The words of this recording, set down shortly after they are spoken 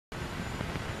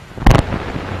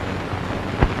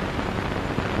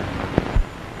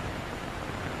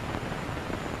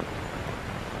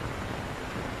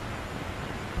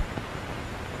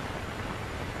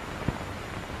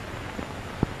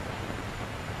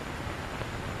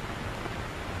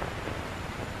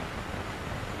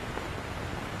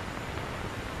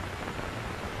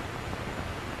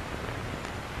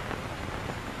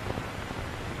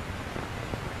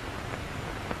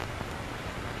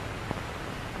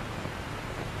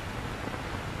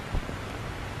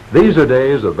These are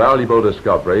days of valuable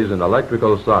discoveries in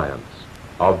electrical science,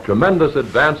 of tremendous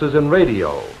advances in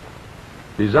radio.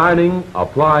 Designing,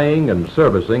 applying, and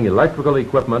servicing electrical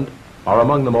equipment are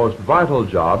among the most vital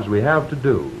jobs we have to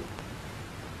do.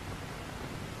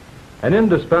 An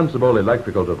indispensable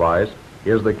electrical device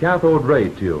is the cathode-ray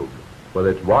tube, with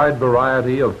its wide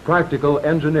variety of practical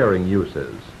engineering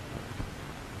uses.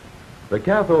 The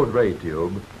cathode-ray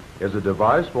tube is a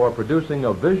device for producing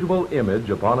a visual image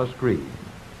upon a screen.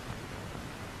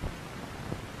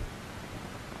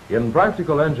 In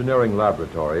practical engineering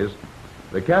laboratories,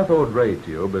 the cathode-ray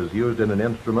tube is used in an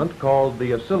instrument called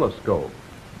the oscilloscope.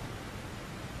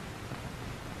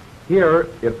 Here,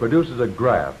 it produces a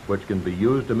graph which can be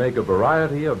used to make a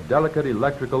variety of delicate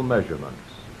electrical measurements.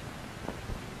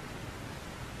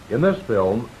 In this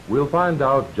film, we'll find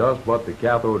out just what the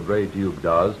cathode-ray tube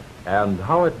does and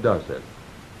how it does it.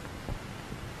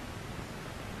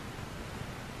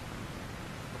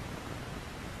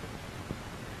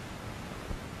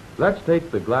 Let's take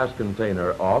the glass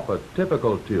container off a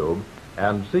typical tube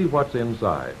and see what's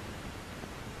inside.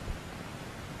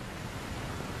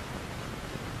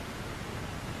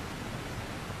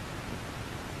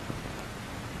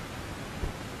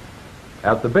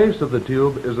 At the base of the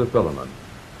tube is a filament.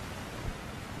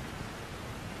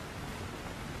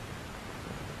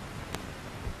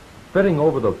 Fitting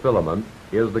over the filament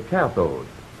is the cathode,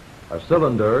 a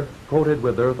cylinder coated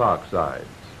with earth oxides.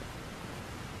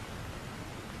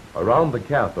 Around the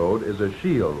cathode is a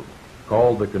shield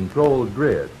called the control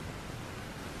grid.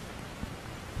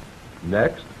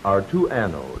 Next are two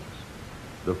anodes.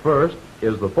 The first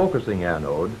is the focusing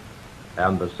anode,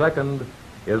 and the second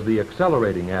is the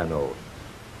accelerating anode.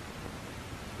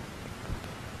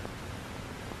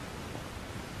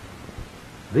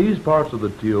 These parts of the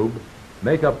tube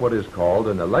make up what is called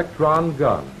an electron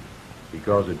gun,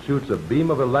 because it shoots a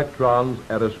beam of electrons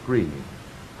at a screen.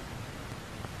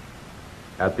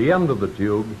 At the end of the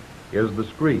tube is the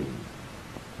screen.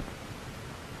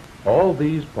 All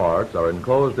these parts are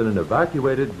enclosed in an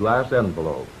evacuated glass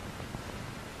envelope.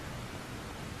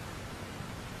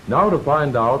 Now to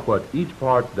find out what each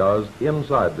part does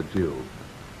inside the tube.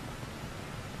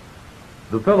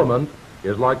 The filament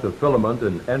is like the filament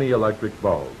in any electric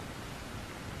bulb.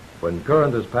 When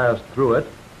current is passed through it,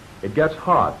 it gets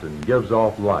hot and gives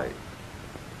off light.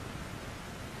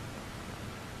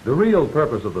 The real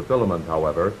purpose of the filament,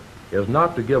 however, is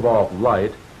not to give off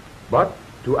light, but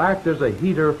to act as a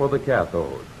heater for the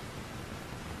cathode.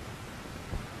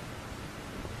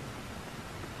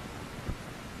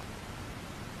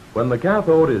 When the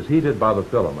cathode is heated by the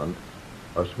filament,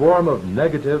 a swarm of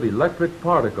negative electric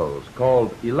particles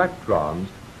called electrons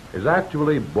is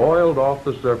actually boiled off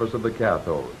the surface of the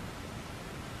cathode.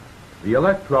 The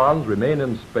electrons remain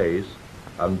in space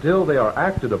until they are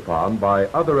acted upon by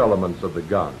other elements of the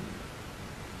gun.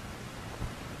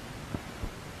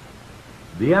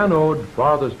 The anode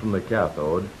farthest from the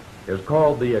cathode is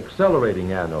called the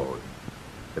accelerating anode.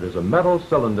 It is a metal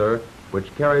cylinder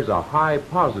which carries a high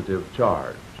positive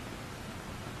charge.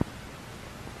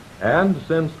 And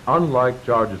since unlike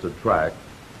charges attract,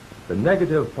 the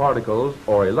negative particles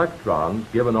or electrons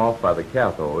given off by the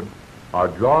cathode are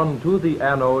drawn to the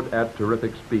anode at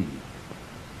terrific speed.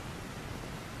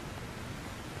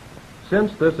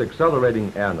 Since this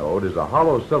accelerating anode is a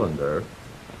hollow cylinder,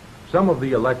 some of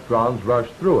the electrons rush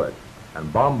through it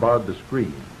and bombard the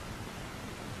screen.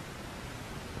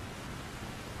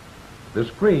 The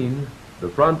screen, the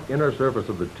front inner surface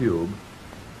of the tube,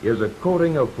 is a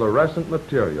coating of fluorescent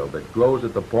material that glows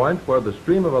at the point where the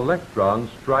stream of electrons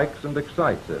strikes and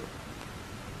excites it.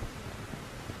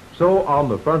 So on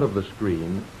the front of the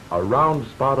screen, a round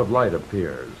spot of light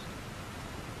appears.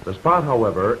 The spot,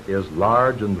 however, is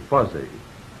large and fuzzy.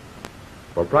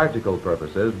 For practical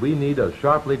purposes, we need a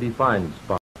sharply defined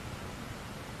spot.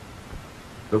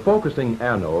 The focusing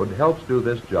anode helps do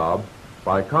this job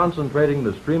by concentrating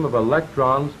the stream of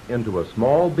electrons into a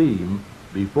small beam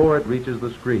before it reaches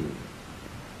the screen.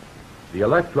 The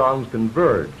electrons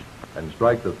converge and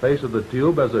strike the face of the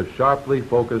tube as a sharply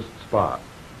focused spot.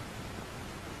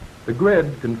 The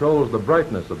grid controls the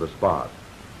brightness of the spot.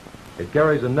 It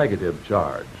carries a negative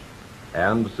charge,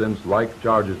 and since like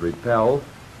charges repel,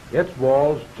 its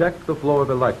walls check the flow of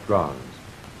electrons,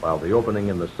 while the opening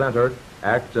in the center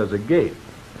acts as a gate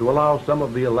to allow some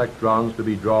of the electrons to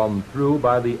be drawn through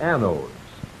by the anodes.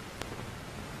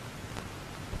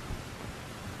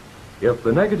 If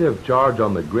the negative charge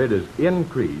on the grid is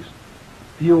increased,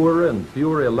 fewer and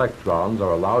fewer electrons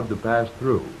are allowed to pass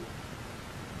through.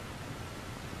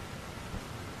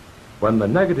 When the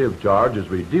negative charge is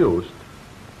reduced,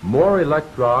 more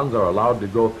electrons are allowed to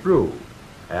go through,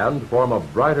 and form a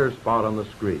brighter spot on the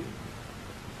screen.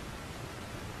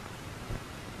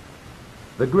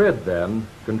 The grid, then,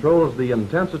 controls the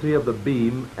intensity of the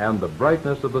beam and the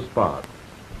brightness of the spot.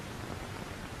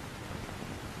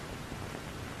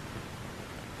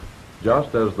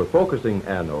 Just as the focusing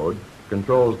anode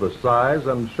controls the size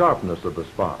and sharpness of the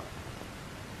spot.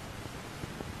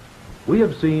 We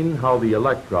have seen how the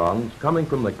electrons coming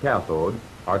from the cathode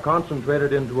are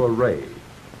concentrated into a ray,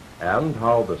 and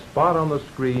how the spot on the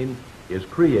screen is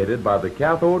created by the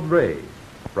cathode ray,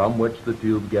 from which the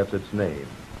tube gets its name.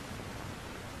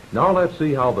 Now let's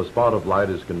see how the spot of light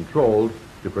is controlled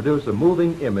to produce a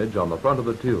moving image on the front of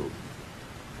the tube.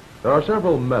 There are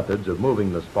several methods of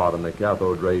moving the spot in the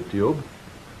cathode ray tube.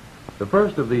 The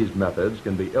first of these methods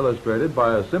can be illustrated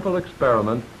by a simple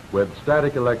experiment with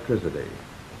static electricity.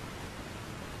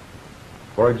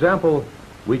 For example,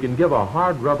 we can give a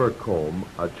hard rubber comb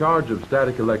a charge of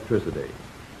static electricity.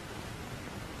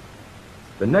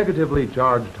 The negatively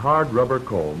charged hard rubber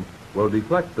comb will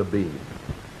deflect the beam.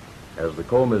 As the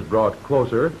comb is brought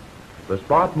closer, the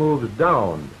spot moves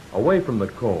down, away from the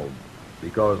comb,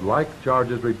 because like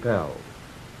charges repel.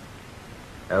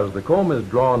 As the comb is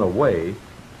drawn away,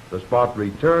 the spot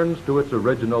returns to its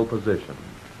original position.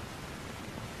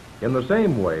 In the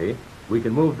same way, we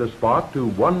can move the spot to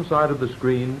one side of the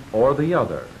screen or the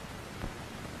other.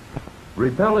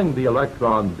 Repelling the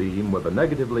electron beam with a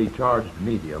negatively charged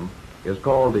medium is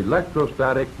called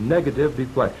electrostatic negative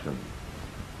deflection.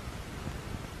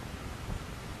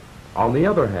 On the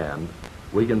other hand,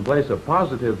 we can place a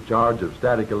positive charge of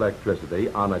static electricity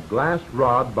on a glass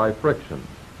rod by friction.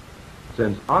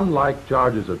 Since unlike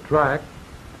charges attract,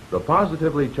 the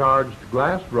positively charged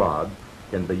glass rod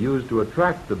can be used to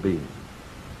attract the beam.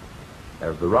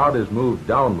 As the rod is moved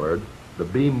downward, the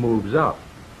beam moves up.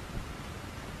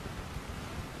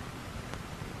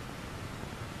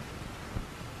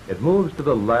 It moves to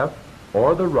the left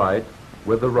or the right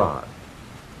with the rod.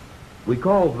 We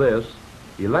call this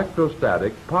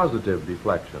electrostatic positive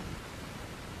deflection.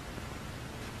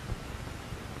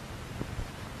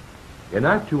 In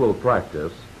actual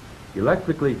practice,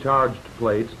 electrically charged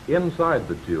plates inside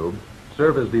the tube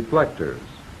serve as deflectors.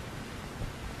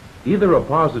 Either a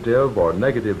positive or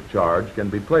negative charge can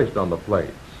be placed on the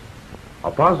plates. A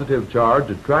positive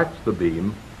charge attracts the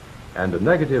beam, and a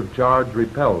negative charge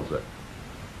repels it.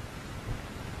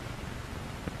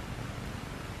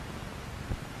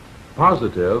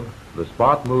 Positive, the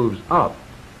spot moves up.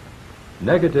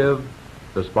 Negative,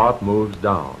 the spot moves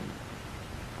down.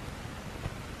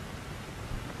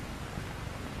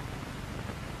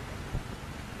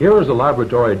 Here is a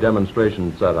laboratory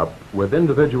demonstration setup with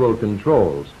individual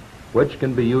controls which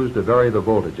can be used to vary the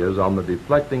voltages on the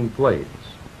deflecting plates.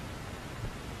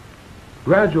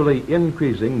 Gradually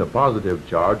increasing the positive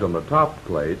charge on the top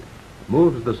plate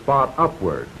moves the spot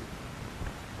upward.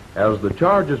 As the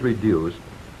charge is reduced,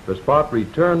 the spot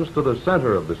returns to the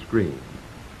center of the screen.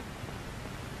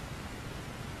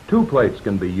 Two plates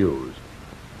can be used,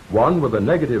 one with a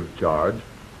negative charge,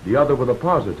 the other with a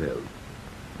positive.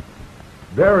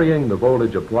 Varying the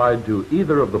voltage applied to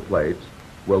either of the plates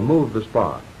will move the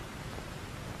spot.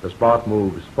 The spot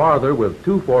moves farther with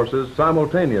two forces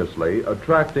simultaneously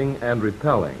attracting and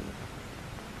repelling.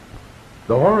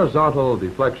 The horizontal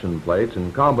deflection plates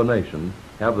in combination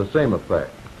have the same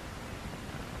effect.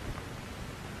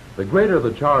 The greater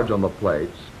the charge on the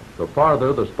plates, the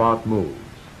farther the spot moves.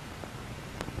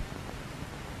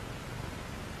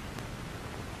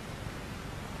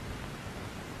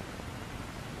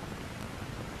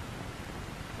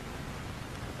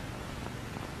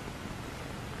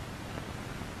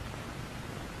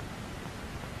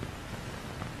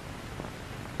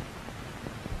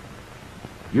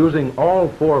 Using all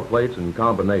four plates in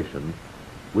combination,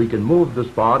 we can move the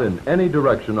spot in any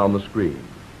direction on the screen.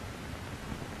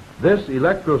 This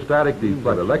electrostatic deflection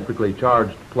of electrically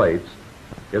charged plates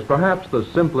is perhaps the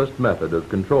simplest method of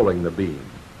controlling the beam.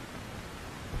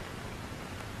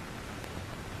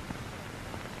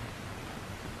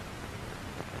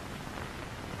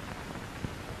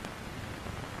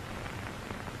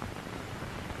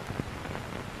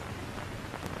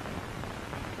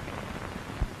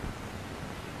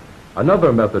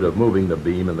 Another method of moving the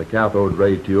beam in the cathode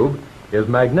ray tube is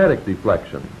magnetic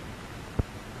deflection.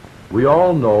 We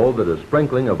all know that a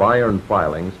sprinkling of iron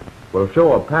filings will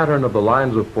show a pattern of the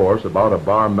lines of force about a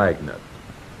bar magnet.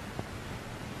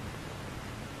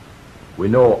 We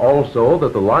know also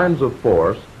that the lines of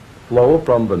force flow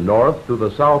from the north to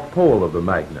the south pole of the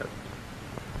magnet.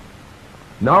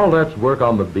 Now let's work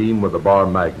on the beam with the bar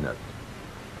magnet.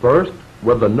 First,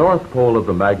 with the north pole of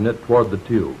the magnet toward the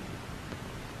tube.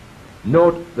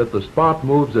 Note that the spot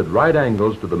moves at right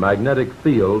angles to the magnetic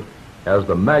field as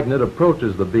the magnet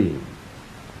approaches the beam.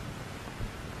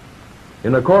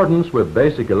 In accordance with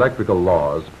basic electrical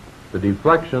laws, the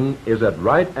deflection is at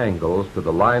right angles to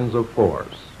the lines of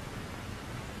force.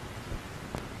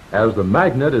 As the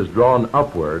magnet is drawn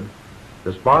upward,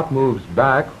 the spot moves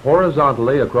back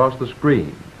horizontally across the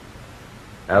screen.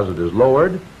 As it is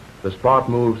lowered, the spot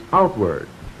moves outward,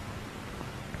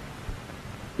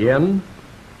 in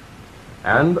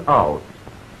and out,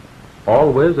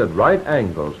 always at right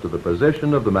angles to the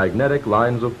position of the magnetic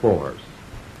lines of force.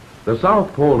 The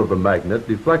south pole of the magnet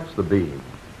deflects the beam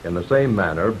in the same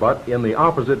manner, but in the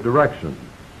opposite direction.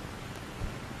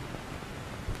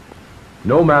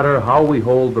 No matter how we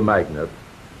hold the magnet,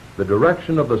 the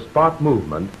direction of the spot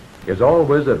movement is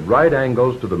always at right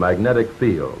angles to the magnetic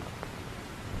field.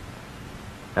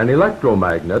 An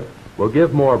electromagnet will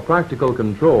give more practical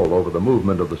control over the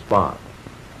movement of the spot.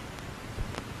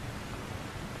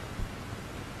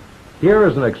 Here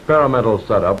is an experimental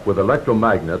setup with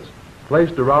electromagnets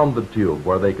placed around the tube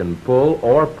where they can pull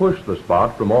or push the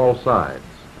spot from all sides.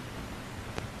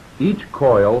 Each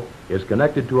coil is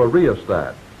connected to a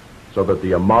rheostat so that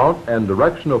the amount and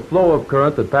direction of flow of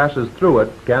current that passes through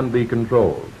it can be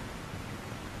controlled.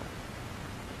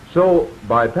 So,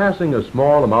 by passing a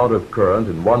small amount of current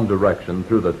in one direction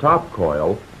through the top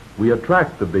coil, we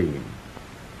attract the beam.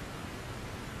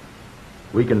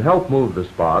 We can help move the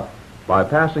spot by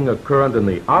passing a current in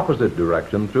the opposite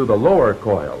direction through the lower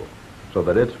coil, so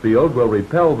that its field will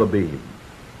repel the beam,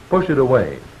 push it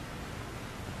away.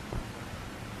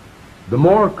 The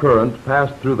more current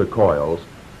passed through the coils,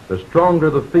 the stronger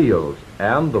the fields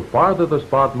and the farther the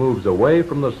spot moves away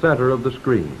from the center of the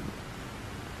screen.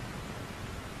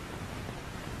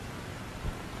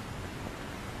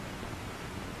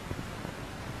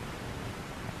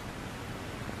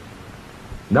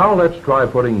 Now let's try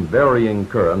putting varying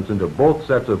currents into both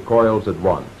sets of coils at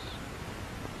once.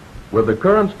 With the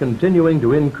currents continuing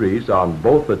to increase on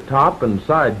both the top and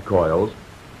side coils,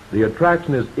 the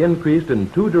attraction is increased in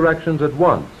two directions at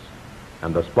once,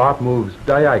 and the spot moves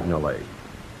diagonally.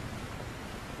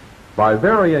 By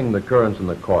varying the currents in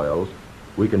the coils,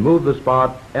 we can move the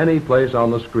spot any place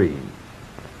on the screen.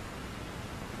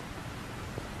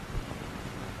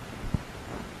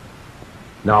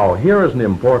 Now, here is an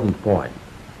important point.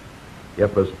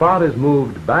 If the spot is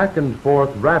moved back and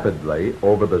forth rapidly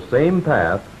over the same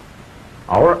path,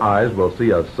 our eyes will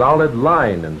see a solid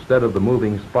line instead of the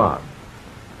moving spot.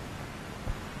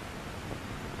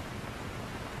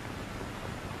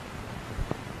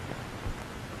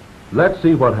 Let's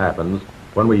see what happens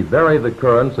when we vary the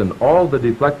currents in all the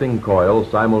deflecting coils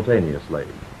simultaneously.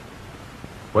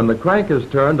 When the crank is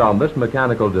turned on this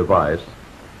mechanical device,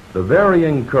 the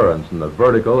varying currents in the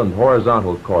vertical and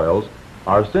horizontal coils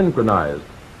are synchronized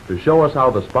to show us how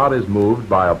the spot is moved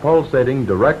by a pulsating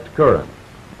direct current.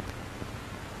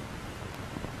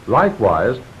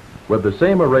 Likewise, with the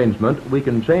same arrangement, we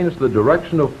can change the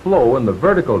direction of flow in the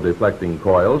vertical deflecting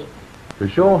coils to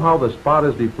show how the spot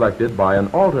is deflected by an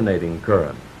alternating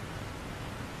current.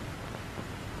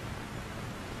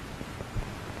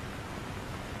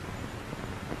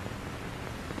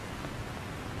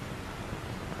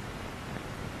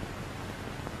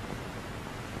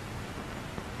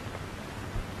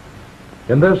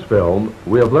 In this film,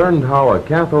 we have learned how a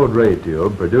cathode ray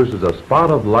tube produces a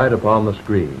spot of light upon the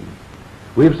screen.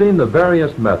 We've seen the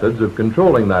various methods of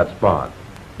controlling that spot,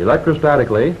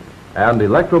 electrostatically and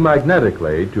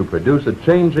electromagnetically, to produce a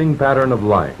changing pattern of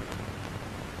light.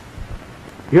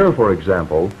 Here, for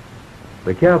example,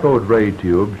 the cathode ray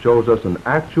tube shows us an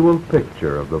actual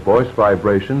picture of the voice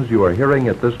vibrations you are hearing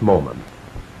at this moment.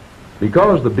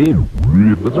 Because the beam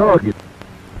was argued,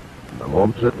 the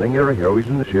moment that thing you're hearing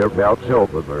in the share about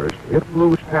self-reverse, if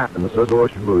blues happens as or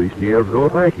blues here go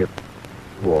like it.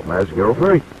 What has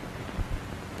girlfriend?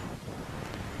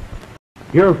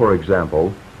 Here, for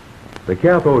example, the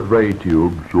cathode ray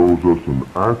tube shows us an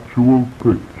actual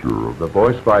picture of the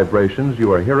voice vibrations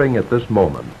you are hearing at this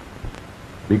moment.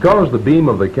 Because the beam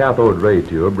of the cathode ray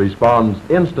tube responds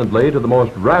instantly to the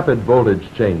most rapid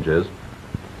voltage changes,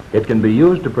 it can be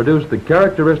used to produce the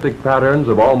characteristic patterns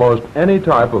of almost any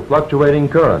type of fluctuating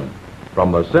current,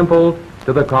 from the simple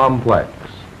to the complex.